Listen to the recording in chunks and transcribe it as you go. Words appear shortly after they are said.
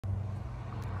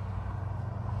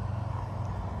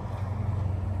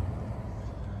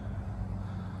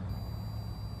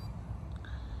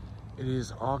It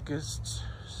is August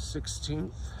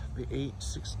 16th, the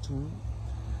 8/16,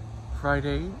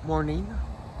 Friday morning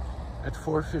at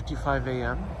 4:55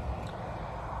 a.m.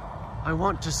 I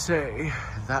want to say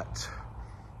that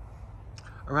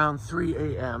around 3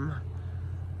 a.m.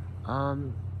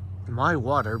 My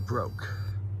water broke.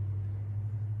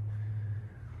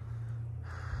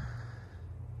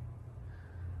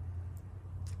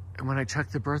 And when I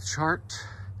checked the birth chart,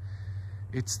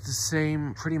 it's the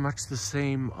same, pretty much the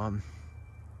same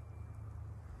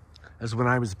as when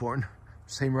I was born.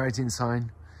 Same rising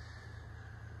sign.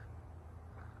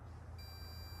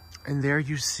 And there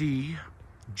you see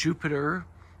Jupiter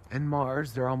and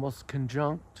Mars, they're almost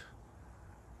conjunct.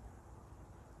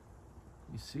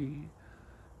 You see,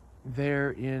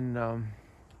 they're in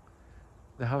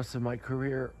the house of my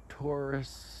career,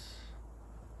 Taurus.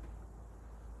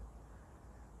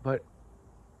 But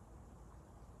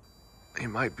it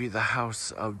might be the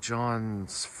house of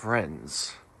John's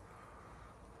friends.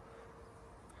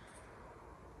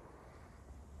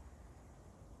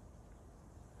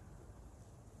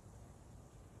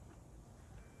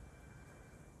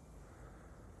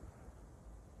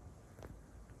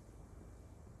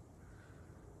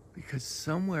 Because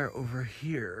somewhere over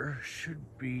here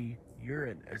should be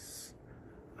Uranus.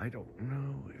 I don't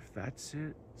know if that's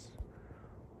it.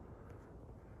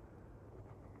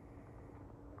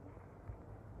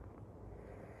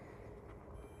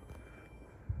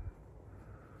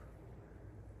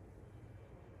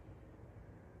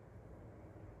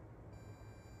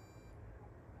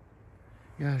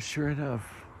 Yeah, sure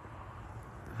enough,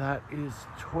 that is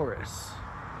Taurus.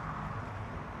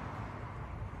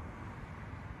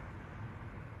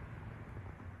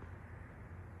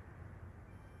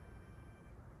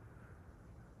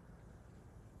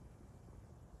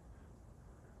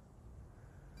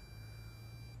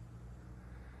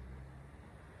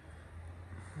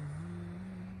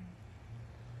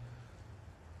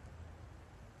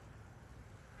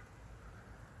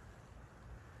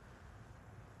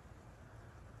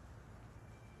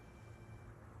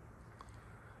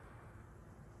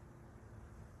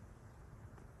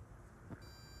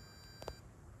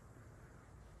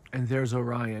 And there's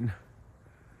Orion.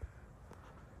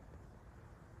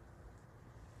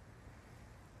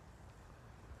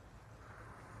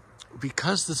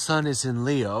 Because the sun is in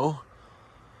Leo,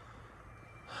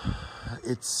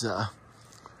 it's, let's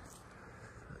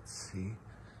see,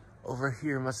 over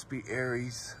here must be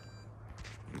Aries.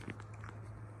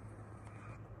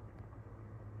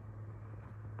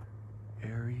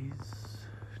 Aries,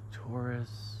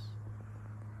 Taurus.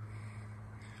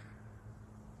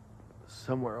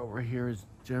 Somewhere over here is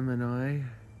Gemini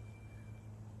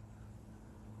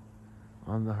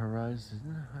on the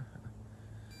horizon.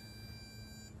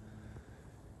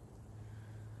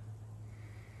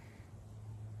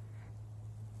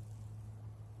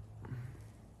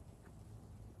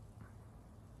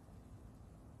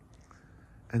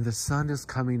 And the sun is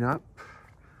coming up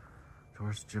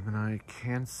towards Gemini,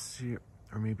 Cancer,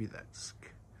 or maybe that's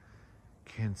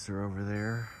Cancer over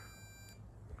there.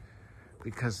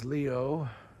 Because Leo,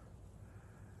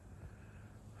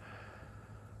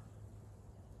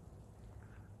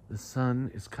 the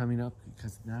sun is coming up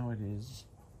because now it is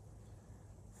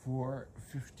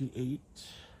 4:58.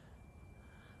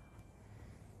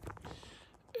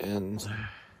 And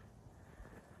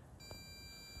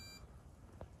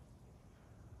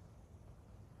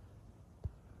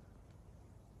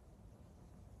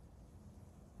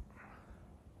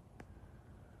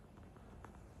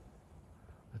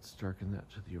let's darken that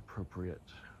to the appropriate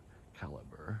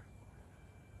caliber.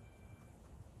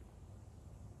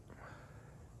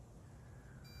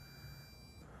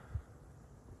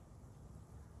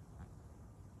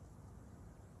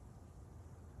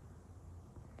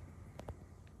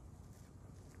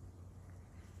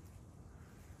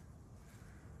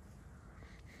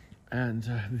 And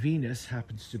Venus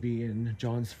happens to be in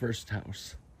John's first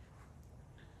house.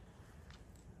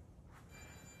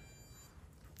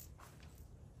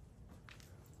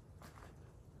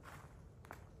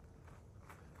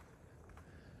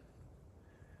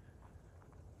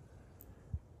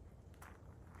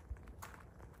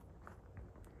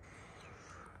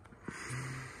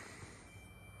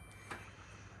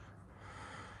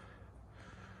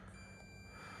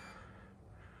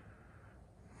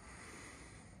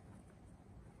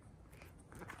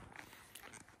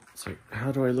 So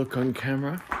how do I look on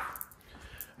camera?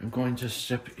 I'm going to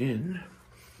step in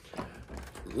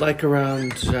like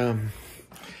around 10,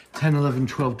 11,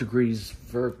 12 degrees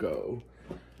Virgo.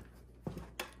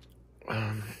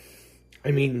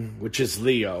 Which is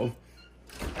Leo.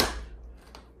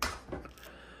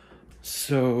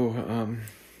 So,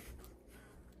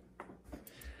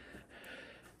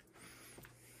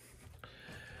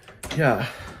 Yeah.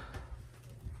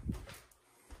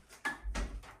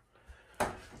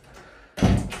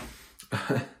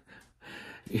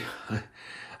 Yeah,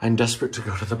 I'm desperate to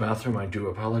go to the bathroom. I do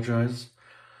apologize.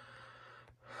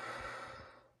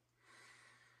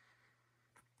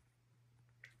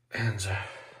 And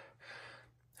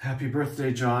happy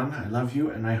birthday, John. I love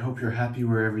you, and I hope you're happy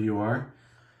wherever you are.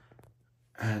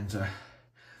 And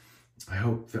I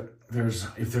hope that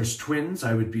if there's twins,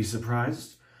 I would be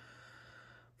surprised.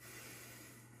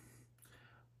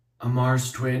 A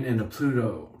Mars twin and a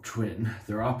Pluto twin.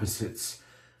 They're opposites,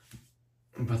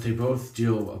 but they both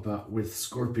deal with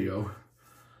Scorpio.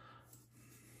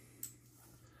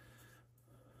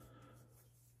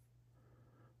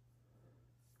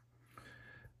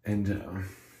 And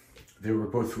they were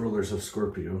both rulers of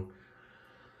Scorpio.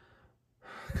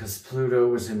 Because Pluto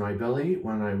was in my belly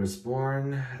when I was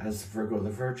born as Virgo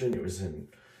the Virgin. It was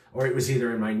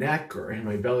either in my neck or in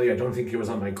my belly. I don't think it was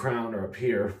on my crown or up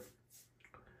here.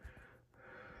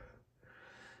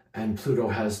 And Pluto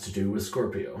has to do with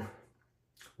Scorpio,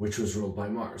 which was ruled by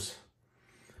Mars.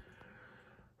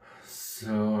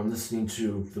 So I'm listening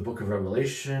to the Book of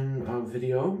Revelation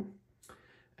video.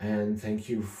 And thank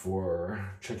you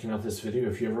for checking out this video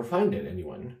if you ever find it,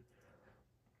 anyone.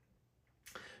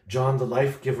 John the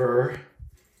Life Giver,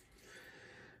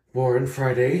 born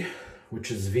Friday,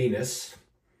 which is Venus,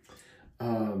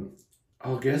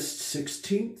 August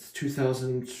 16th,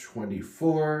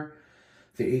 2024,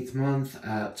 the 8th month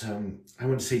at, I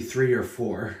want to say 3 or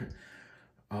 4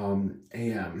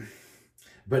 a.m.,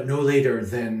 but no later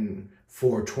than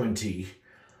 4:20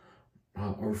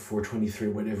 or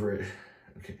 4:23, whatever it,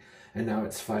 okay, and now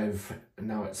it's 5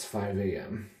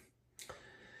 a.m.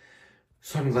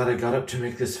 So I'm glad I got up to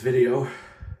make this video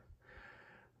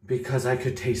because I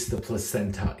could taste the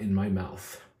placenta in my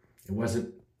mouth. It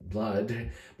wasn't blood,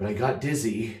 but I got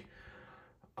dizzy.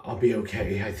 I'll be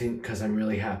okay, I think, because I'm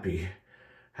really happy.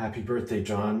 Happy birthday,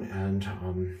 John, and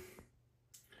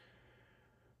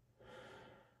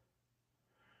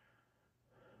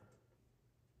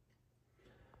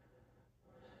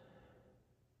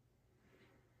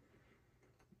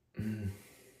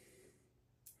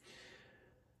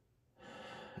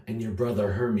and your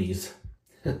brother Hermes.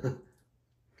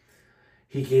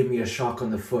 He gave me a shock on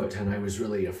the foot and I was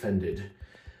really offended.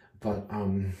 But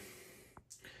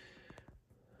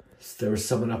there was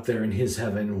someone up there in his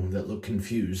heaven that looked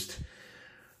confused.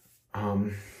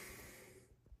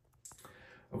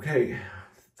 Okay,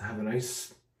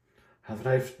 have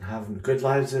good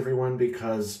lives, everyone,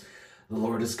 because the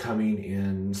Lord is coming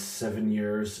in 7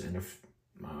 years and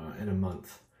a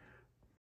month.